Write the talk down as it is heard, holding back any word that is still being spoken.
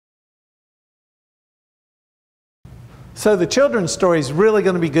So the children's story is really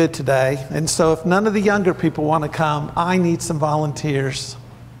going to be good today. And so if none of the younger people want to come, I need some volunteers.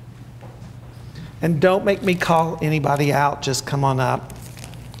 And don't make me call anybody out. Just come on up.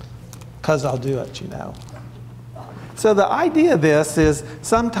 Because I'll do it, you know. So the idea of this is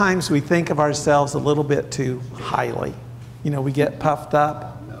sometimes we think of ourselves a little bit too highly. You know, we get puffed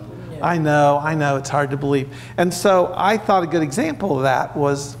up. I know, it's hard to believe. And so I thought a good example of that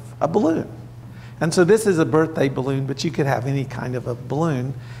was a balloon. And so this is a birthday balloon, but you could have any kind of a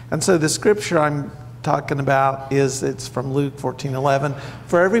balloon. And so the scripture I'm talking about it's from Luke 14:11.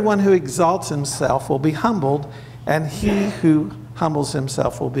 For everyone who exalts himself will be humbled, and he who humbles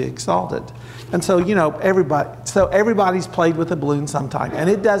himself will be exalted. And so, you know, everybody's played with a balloon sometime. And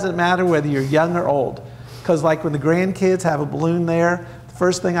it doesn't matter whether you're young or old. Because like when the grandkids have a balloon there, the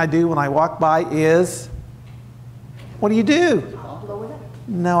first thing I do when I walk by is, what do you do? Blow it up.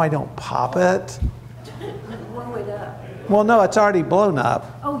 No, I don't pop it. Blow it up. Well, no, it's already blown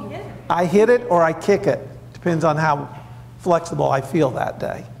up. Oh, yeah. I hit it or I kick it. Depends on how flexible I feel that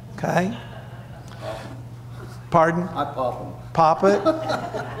day. Okay? Pardon? I pop them. Pop it?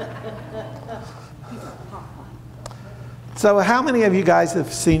 So how many of you guys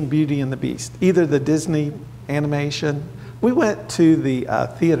have seen Beauty and the Beast? Either the Disney animation. We went to the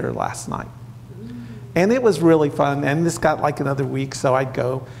theater last night. And it was really fun. And this got like another week, so I'd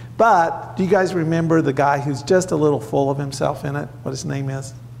go. But do you guys remember the guy who's just a little full of himself in it? What his name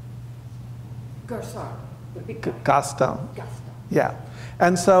is? Gaston. Gaston. Gaston. Yeah.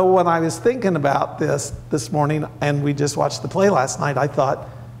 And so when I was thinking about this morning, and we just watched the play last night, I thought,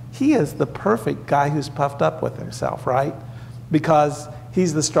 he is the perfect guy who's puffed up with himself, right? Because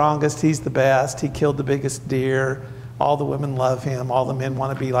he's the strongest, he's the best, he killed the biggest deer, all the women love him, all the men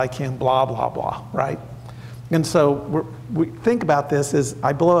want to be like him, blah, blah, blah, right? And so we think about this as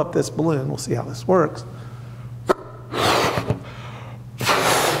I blow up this balloon, we'll see how this works.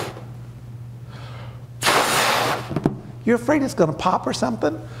 You're afraid it's going to pop or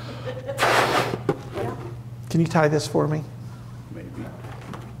something? Can you tie this for me? Maybe.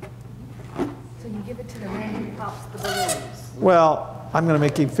 So you give it to the man who pops the balloons. Well, I'm going to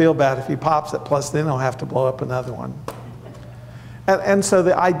make him feel bad if he pops it, plus then I'll have to blow up another one. And so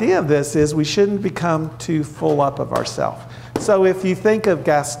the idea of this is we shouldn't become too full up of ourselves. So if you think of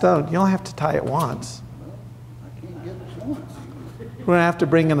Gaston, you only have to tie it once. Well, I can't get it once. We're going to have to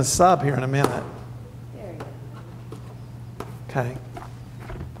bring in a sub here in a minute. There you go. Okay,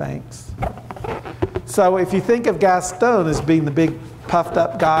 thanks. So if you think of Gaston as being the big puffed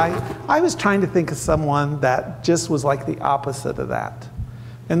up guy, I was trying to think of someone that just was like the opposite of that.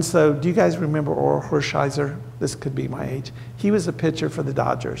 And so do you guys remember Orel Hershiser? This could be my age. He was a pitcher for the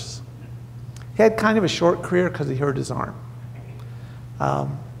Dodgers. He had kind of a short career because he hurt his arm.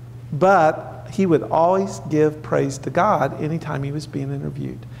 But he would always give praise to God anytime he was being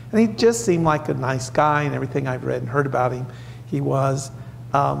interviewed. And he just seemed like a nice guy, and everything I've read and heard about him, he was.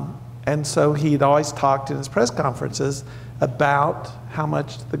 And so he'd always talked in his press conferences about how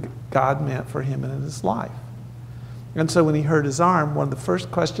much God meant for him in his life. And so when he hurt his arm, one of the first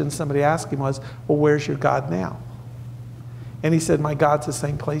questions somebody asked him was, well, where's your God now? And he said, my God's the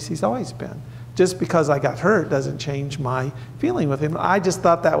same place he's always been. Just because I got hurt doesn't change my feeling with him. I just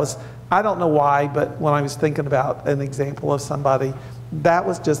thought that was, I don't know why, but when I was thinking about an example of somebody, that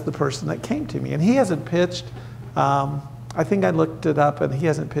was just the person that came to me. And he hasn't pitched, I think I looked it up, and he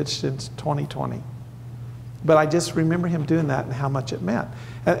hasn't pitched since 2020. But I just remember him doing that and how much it meant.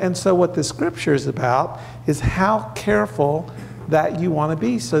 And so what the scripture is about is how careful that you want to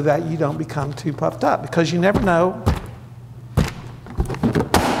be so that you don't become too puffed up. Because you never know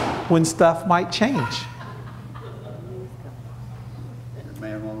when stuff might change. Your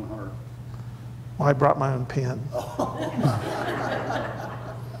man won't hurt. Well, I brought my own pen.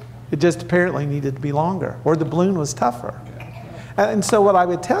 It just apparently needed to be longer, or the balloon was tougher. And so what I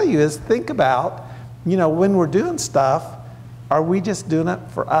would tell you is think about, you know, when we're doing stuff, are we just doing it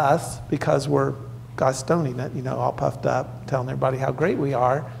for us because we're Gastoning it, you know, all puffed up, telling everybody how great we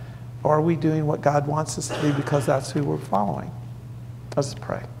are, or are we doing what God wants us to do because that's who we're following? Let's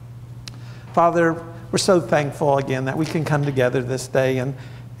pray. Father, we're so thankful again that we can come together this day and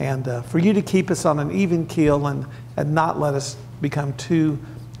for you to keep us on an even keel and not let us become too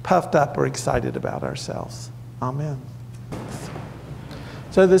puffed up or excited about ourselves. Amen.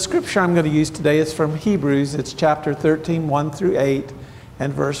 So the scripture I'm going to use today is from Hebrews. It's chapter 13, 1 through 8,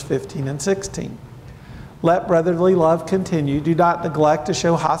 and verse 15 and 16. Let brotherly love continue. Do not neglect to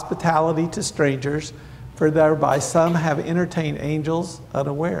show hospitality to strangers, for thereby some have entertained angels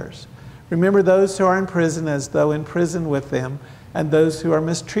unawares. Remember those who are in prison as though in prison with them, and those who are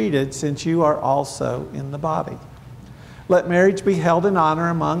mistreated, since you are also in the body. Let marriage be held in honor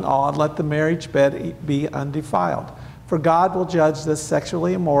among all, and let the marriage bed be undefiled. For God will judge the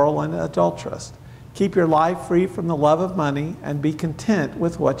sexually immoral and adulterous. Keep your life free from the love of money, and be content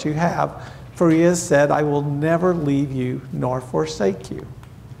with what you have. For he has said, I will never leave you nor forsake you.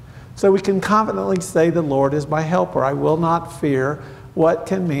 So we can confidently say, the Lord is my helper. I will not fear. What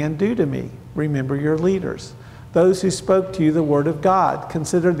can man do to me? Remember your leaders, those who spoke to you the word of God.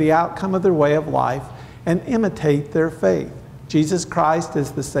 Consider the outcome of their way of life and imitate their faith. Jesus Christ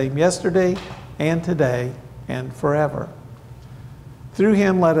is the same yesterday and today and forever. Through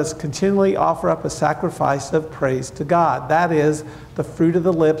him, let us continually offer up a sacrifice of praise to God. That is the fruit of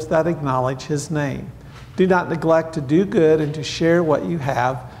the lips that acknowledge his name. Do not neglect to do good and to share what you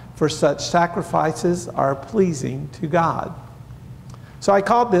have, for such sacrifices are pleasing to God. So I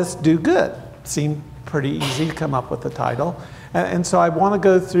called this Do Good. Seemed pretty easy to come up with the title. And so I want to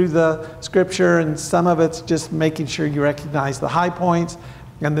go through the scripture, and some of it's just making sure you recognize the high points,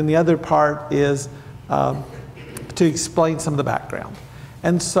 and then the other part is to explain some of the background.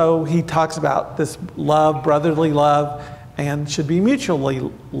 And so he talks about this love, brotherly love, and should be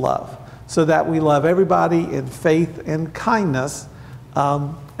mutually love, so that we love everybody in faith and kindness,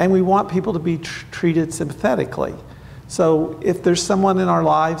 and we want people to be treated sympathetically. So if there's someone in our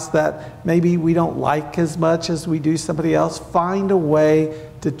lives that maybe we don't like as much as we do somebody else, find a way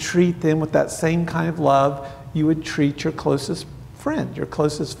to treat them with that same kind of love you would treat your closest friend, your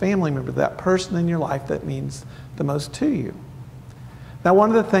closest family member, that person in your life that means the most to you. Now,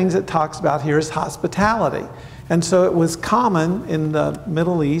 one of the things it talks about here is hospitality. And so it was common in the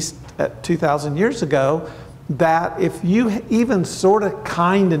Middle East 2,000 years ago that if you even sort of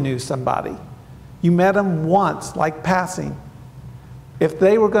kind of knew somebody, you met them once, like passing, if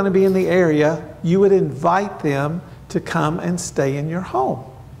they were going to be in the area, you would invite them to come and stay in your home.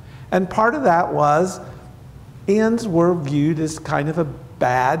 And part of that was inns were viewed as kind of a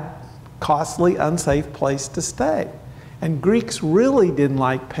bad, costly, unsafe place to stay. And Greeks really didn't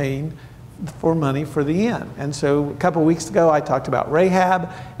like paying for money for the inn. And so a couple of weeks ago I talked about Rahab,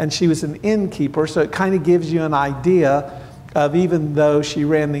 and she was an innkeeper, so it kind of gives you an idea of, even though she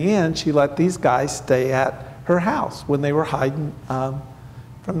ran the inn, she let these guys stay at her house when they were hiding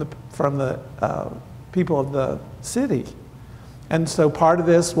from the people of the city. And so part of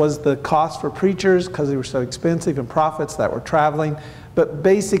this was the cost for preachers because they were so expensive, and prophets that were traveling. But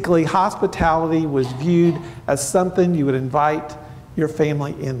basically, hospitality was viewed as something you would invite your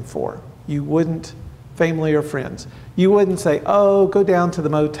family in for. You wouldn't, family or friends, you wouldn't say, oh, go down to the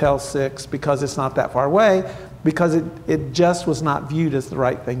Motel 6 because it's not that far away, because it just was not viewed as the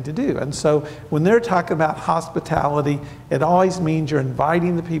right thing to do. And so when they're talking about hospitality, it always means you're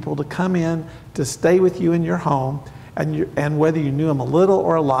inviting the people to come in, to stay with you in your home, and whether you knew them a little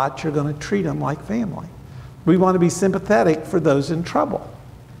or a lot, you're going to treat them like family. We want to be sympathetic for those in trouble.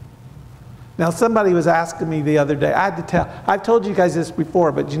 Now, somebody was asking me the other day, I've told you guys this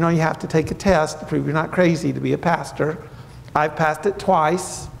before, but you know you have to take a test to prove you're not crazy to be a pastor. I've passed it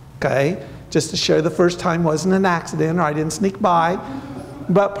twice, okay, just to show the first time wasn't an accident or I didn't sneak by.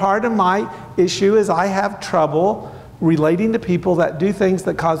 But part of my issue is I have trouble relating to people that do things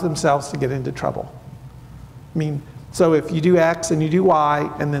that cause themselves to get into trouble. I mean, so if you do X and you do Y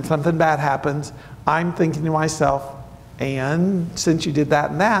and then something bad happens, I'm thinking to myself, and since you did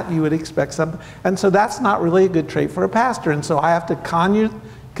that and that, you would expect something. And so that's not really a good trait for a pastor. And so I have to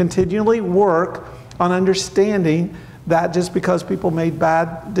continually work on understanding that just because people made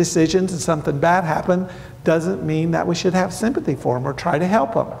bad decisions and something bad happened doesn't mean that we should have sympathy for them or try to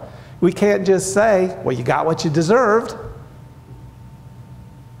help them. We can't just say, well, you got what you deserved,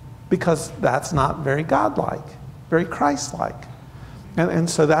 because that's not very godlike, very Christ-like. And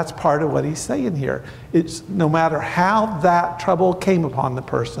so that's part of what he's saying here. It's no matter how that trouble came upon the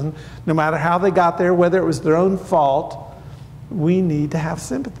person, no matter how they got there, whether it was their own fault, we need to have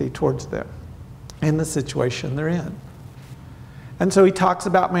sympathy towards them in the situation they're in. And so he talks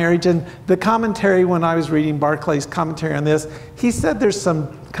about marriage, and the commentary, when I was reading Barclay's commentary on this, he said there's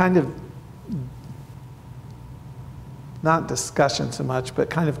some kind of, not discussion so much, but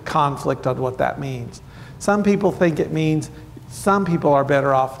kind of conflict on what that means. Some people think it means some people are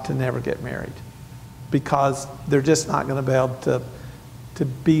better off to never get married because they're just not going to be able to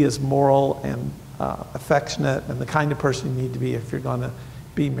be as moral and affectionate and the kind of person you need to be if you're going to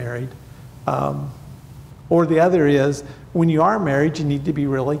be married. Or the other is, when you are married, you need to be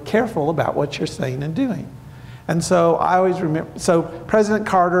really careful about what you're saying and doing. And so I always remember, so President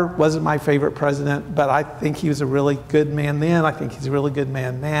Carter wasn't my favorite president, but I think he was a really good man then. I think he's a really good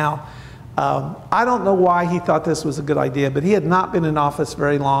man now. I don't know why he thought this was a good idea, but he had not been in office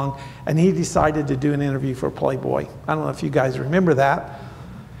very long, and he decided to do an interview for Playboy. I don't know if you guys remember that.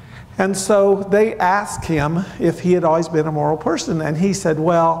 And so they asked him if he had always been a moral person, and he said,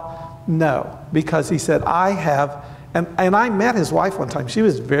 well, no, because he said, I have, and I met his wife one time. She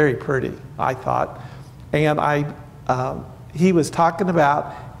was very pretty, I thought, and he was talking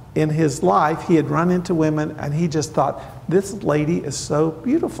about in his life, he had run into women, and he just thought, this lady is so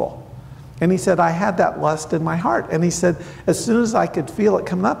beautiful. And he said, I had that lust in my heart. And he said, as soon as I could feel it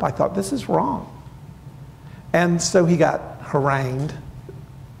coming up, I thought, this is wrong. And so he got harangued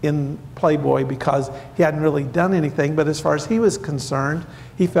in Playboy because he hadn't really done anything. But as far as he was concerned,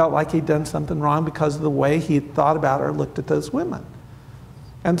 he felt like he'd done something wrong because of the way he had thought about or looked at those women.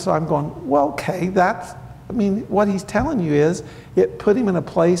 And so I'm going, well, okay, what he's telling you is it put him in a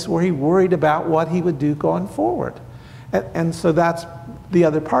place where he worried about what he would do going forward. And so that's the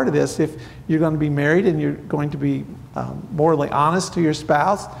other part of this. If you're going to be married and you're going to be morally honest to your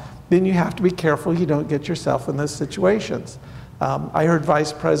spouse, then you have to be careful you don't get yourself in those situations. I heard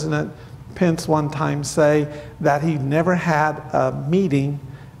Vice President Pence one time say that he never had a meeting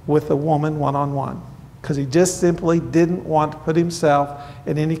with a woman one-on-one because he just simply didn't want to put himself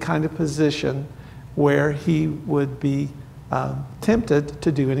in any kind of position where he would be tempted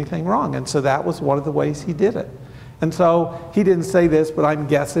to do anything wrong. And so that was one of the ways he did it. And so he didn't say this, but I'm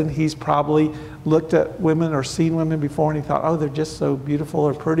guessing he's probably looked at women or seen women before and he thought, oh, they're just so beautiful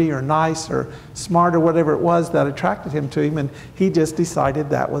or pretty or nice or smart or whatever it was that attracted him to him. And he just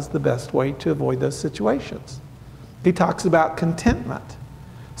decided that was the best way to avoid those situations. He talks about contentment.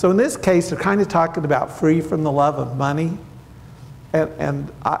 So in this case, they're kind of talking about free from the love of money.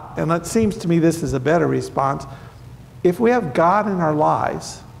 And it seems to me this is a better response. If we have God in our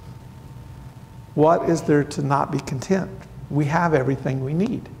lives, what is there to not be content? We have everything we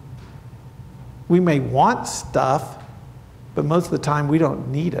need. We may want stuff, but most of the time we don't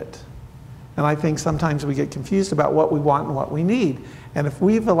need it. And I think sometimes we get confused about what we want and what we need. And if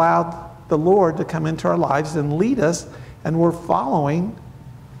we've allowed the Lord to come into our lives and lead us, and we're following,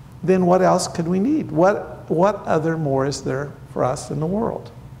 then what else could we need? What other more is there for us in the world?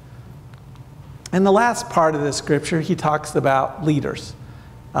 In the last part of this scripture, he talks about leaders.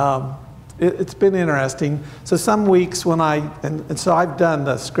 It's been interesting. So some weeks when and so I've done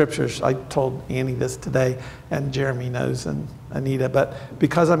the scriptures. I told Annie this today, and Jeremy knows, and Anita, but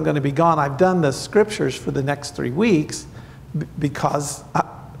because I'm going to be gone, I've done the scriptures for the next 3 weeks because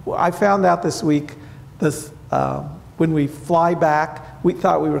I found out this week, when we fly back, we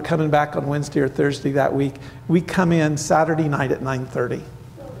thought we were coming back on Wednesday or Thursday that week. We come in Saturday night at 9:30.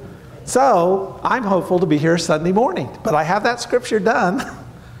 So I'm hopeful to be here Sunday morning, but I have that scripture done.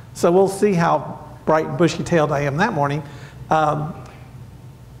 So we'll see how bright and bushy-tailed I am that morning.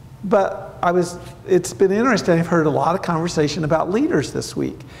 But it's been interesting. I've heard a lot of conversation about leaders this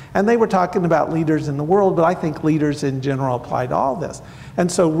week. And they were talking about leaders in the world, but I think leaders in general apply to all this. And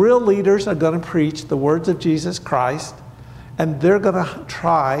so real leaders are going to preach the words of Jesus Christ, and they're going to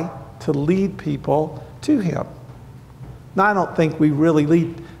try to lead people to Him. Now, I don't think we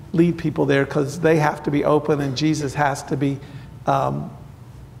really lead people there because they have to be open and Jesus has to be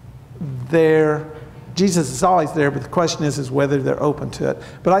there. Jesus is always there, but the question is whether they're open to it.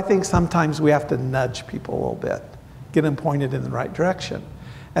 But I think sometimes we have to nudge people a little bit, get them pointed in the right direction.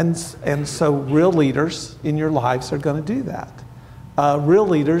 And so real leaders in your lives are going to do that. Real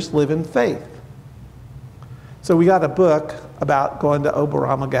leaders live in faith. So we got a book about going to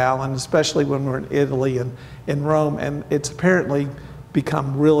Oberammergau, and especially when we're in Italy and in Rome, and it's apparently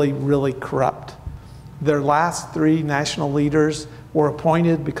become really, really corrupt. Their last 3 national leaders were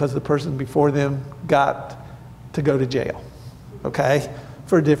appointed because the person before them got to go to jail, okay,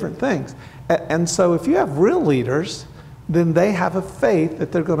 for different things. And so if you have real leaders, then they have a faith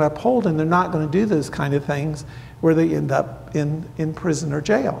that they're going to uphold, and they're not going to do those kind of things where they end up in prison or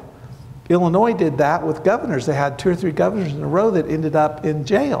jail. Illinois did that with governors. They had 2 or 3 governors in a row that ended up in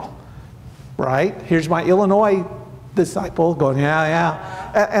jail, right? Here's my Illinois disciple going,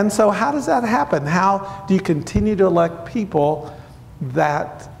 yeah. And so how does that happen? How do you continue to elect people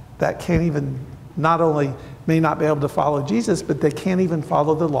that can't even, not only may not be able to follow Jesus, but they can't even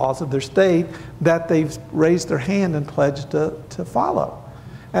follow the laws of their state that they've raised their hand and pledged to follow?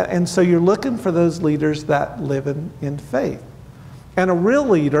 And so you're looking for those leaders that live in faith. And a real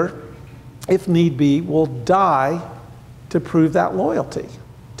leader, if need be, will die to prove that loyalty,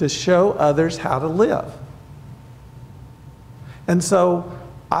 to show others how to live. And so,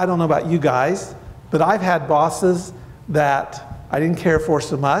 I don't know about you guys, but I've had bosses that I didn't care for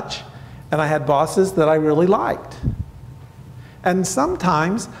so much, and I had bosses that I really liked. And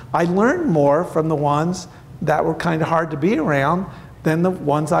sometimes I learned more from the ones that were kind of hard to be around than the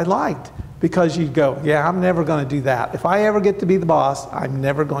ones I liked. Because you'd go, yeah, I'm never going to do that. If I ever get to be the boss, I'm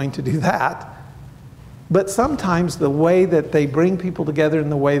never going to do that. But sometimes the way that they bring people together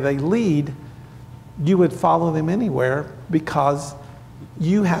and the way they lead, you would follow them anywhere because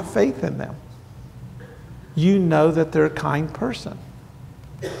you have faith in them. You know that they're a kind person.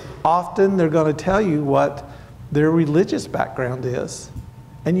 Often they're going to tell you what their religious background is,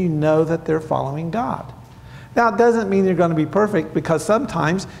 and you know that they're following God. Now, it doesn't mean you're going to be perfect, because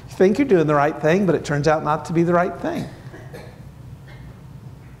sometimes you think you're doing the right thing, but it turns out not to be the right thing.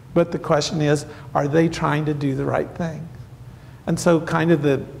 But the question is, are they trying to do the right thing? And so kind of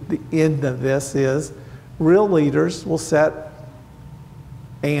the end of this is, real leaders will set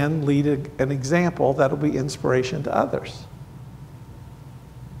and lead an example that will be inspiration to others.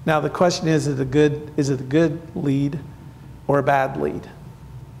 Now the question is it a good lead or a bad lead?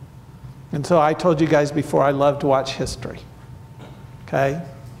 And so I told you guys before, I love to watch history. Okay?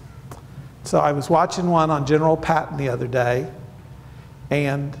 So I was watching one on General Patton the other day,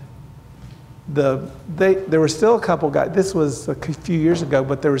 and there were still a couple guys, this was a few years ago,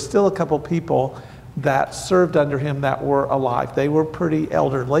 but there were still a couple people that served under him that were alive. They were pretty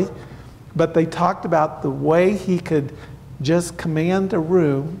elderly, but they talked about the way he could just command a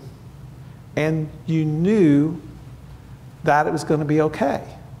room, and you knew that it was going to be okay,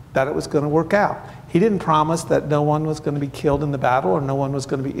 that it was going to work out. He didn't promise that no one was going to be killed in the battle or no one was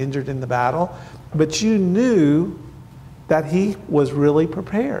going to be injured in the battle, but you knew that he was really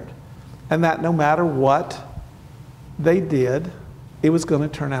prepared, and that no matter what they did, it was going to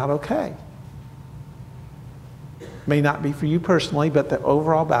turn out okay. May not be for you personally, but the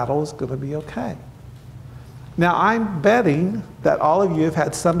overall battle is going to be okay. Now, I'm betting that all of you have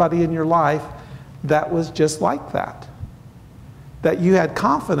had somebody in your life that was just like that. That you had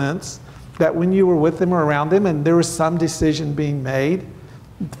confidence that when you were with them or around them and there was some decision being made,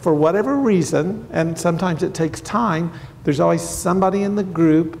 for whatever reason, and sometimes it takes time, there's always somebody in the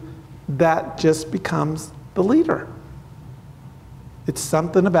group that just becomes the leader. It's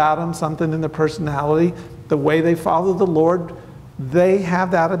something about them, something in their personality, the way they follow the Lord. They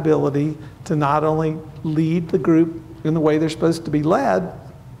have that ability to not only lead the group in the way they're supposed to be led,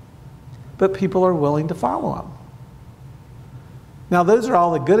 but people are willing to follow them. Now, those are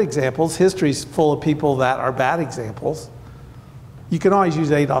all the good examples. History's full of people that are bad examples. You can always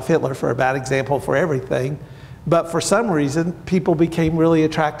use Adolf Hitler for a bad example for everything, but for some reason, people became really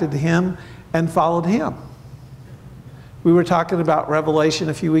attracted to him and followed him. We were talking about Revelation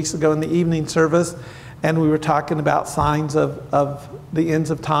a few weeks ago in the evening service, and we were talking about signs of the ends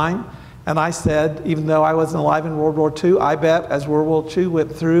of time. And I said, even though I wasn't alive in World War II, I bet as World War II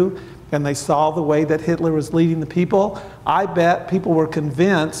went through and they saw the way that Hitler was leading the people, I bet people were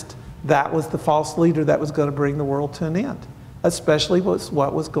convinced that was the false leader that was going to bring the world to an end, especially with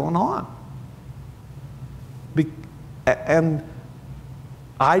what was going on. And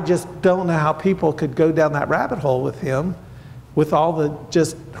I just don't know how people could go down that rabbit hole with him with all the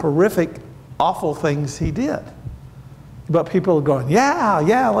just horrific, awful things he did. But people are going,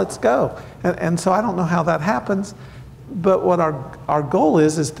 yeah, let's go. And so I don't know how that happens. But what our goal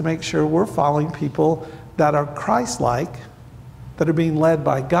is to make sure we're following people that are Christ-like, that are being led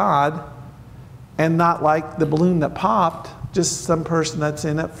by God, and not like the balloon that popped, just some person that's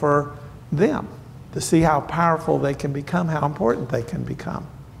in it for them, to see how powerful they can become, how important they can become.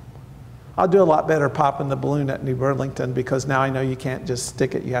 I'll do a lot better popping the balloon at New Burlington, because now I know you can't just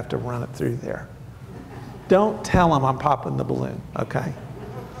stick it, you have to run it through there. Don't tell them I'm popping the balloon, okay?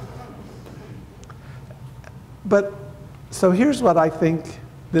 But, so here's what I think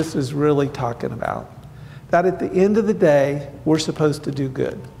this is really talking about. That at the end of the day, we're supposed to do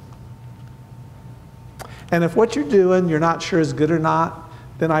good. And if what you're doing you're not sure is good or not,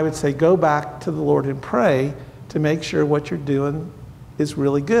 then I would say go back to the Lord and pray to make sure what you're doing is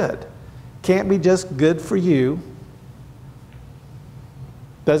really good. Can't be just good for you.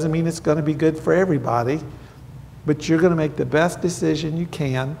 Doesn't mean it's going to be good for everybody, but you're going to make the best decision you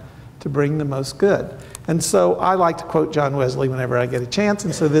can to bring the most good. And so I like to quote John Wesley whenever I get a chance,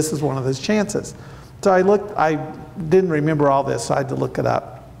 and so this is one of those chances. So I didn't remember all this, so I had to look it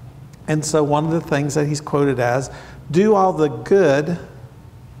up. And so one of the things that he's quoted as, do all the good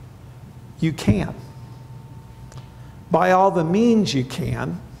you can, by all the means you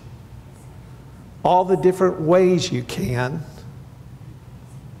can, all the different ways you can,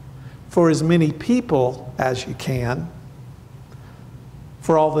 for as many people as you can,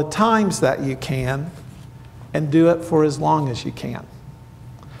 for all the times that you can, and do it for as long as you can.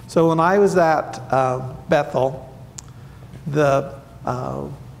 So when I was at Bethel,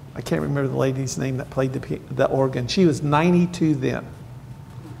 I can't remember the lady's name that played the organ. She was 92 then.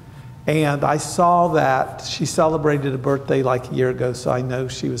 And I saw that she celebrated a birthday like a year ago, so I know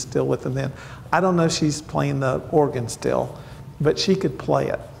she was still with them then. I don't know if she's playing the organ still, but she could play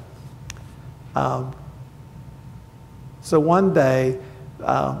it. So one day,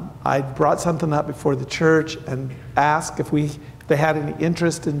 I brought something up before the church and asked if they had any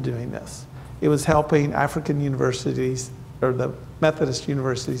interest in doing this. It was helping African universities, or the Methodist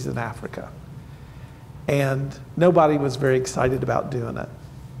universities in Africa. And nobody was very excited about doing it.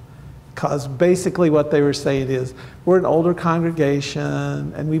 Because basically what they were saying is, we're an older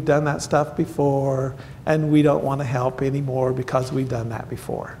congregation and we've done that stuff before and we don't want to help anymore because we've done that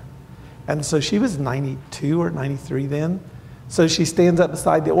before. And so she was 92 or 93 then. So she stands up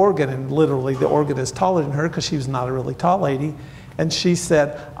beside the organ, and literally the organ is taller than her because she was not a really tall lady. And she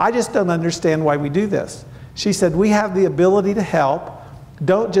said, I just don't understand why we do this. She said, we have the ability to help.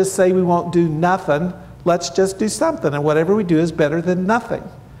 Don't just say we won't do nothing. Let's just do something. And whatever we do is better than nothing.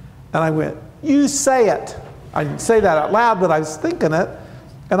 And I went, you say it. I didn't say that out loud, but I was thinking it.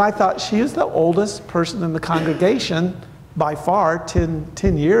 And I thought she is the oldest person in the congregation by far,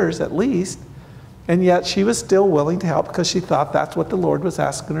 10 years at least. And yet she was still willing to help because she thought that's what the Lord was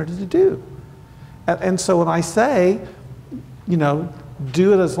asking her to do. And so when I say, you know,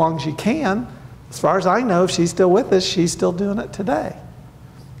 do it as long as you can, as far as I know, if she's still with us, she's still doing it today.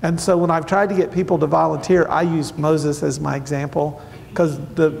 And so when I've tried to get people to volunteer, I use Moses as my example because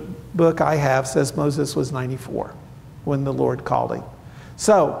the book I have says Moses was 94 when the Lord called him.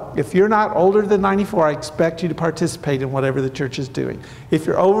 So if you're not older than 94, I expect you to participate in whatever the church is doing. If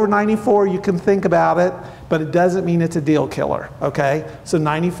you're over 94, you can think about it, but it doesn't mean it's a deal killer, okay? So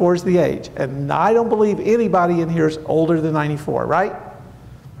 94 is the age. And I don't believe anybody in here is older than 94, right?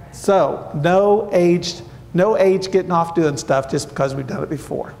 So no age getting off doing stuff just because we've done it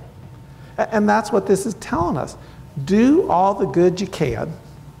before. And that's what this is telling us. Do all the good you can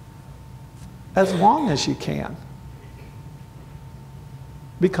as long as you can,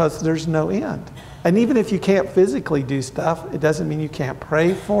 because there's no end. And even if you can't physically do stuff, it doesn't mean you can't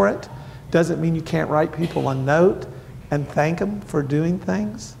pray for it. Doesn't mean you can't write people a note and thank them for doing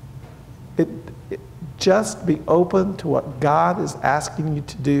things. Just be open to what God is asking you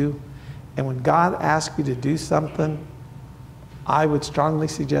to do. And when God asks you to do something, I would strongly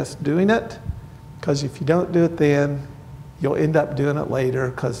suggest doing it, because if you don't do it then, you'll end up doing it later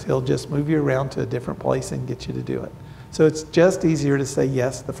because he'll just move you around to a different place and get you to do it. So it's just easier to say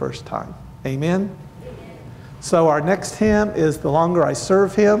yes the first time. Amen? Amen. So our next hymn is The Longer I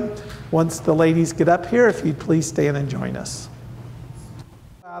Serve Him. Once the ladies get up here, if you'd please stand and join us.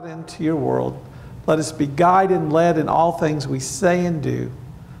 Out into your world, let us be guided and led in all things we say and do.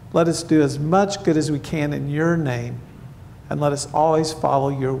 Let us do as much good as we can in your name, and let us always follow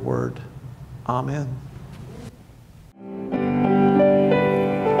your word. Amen.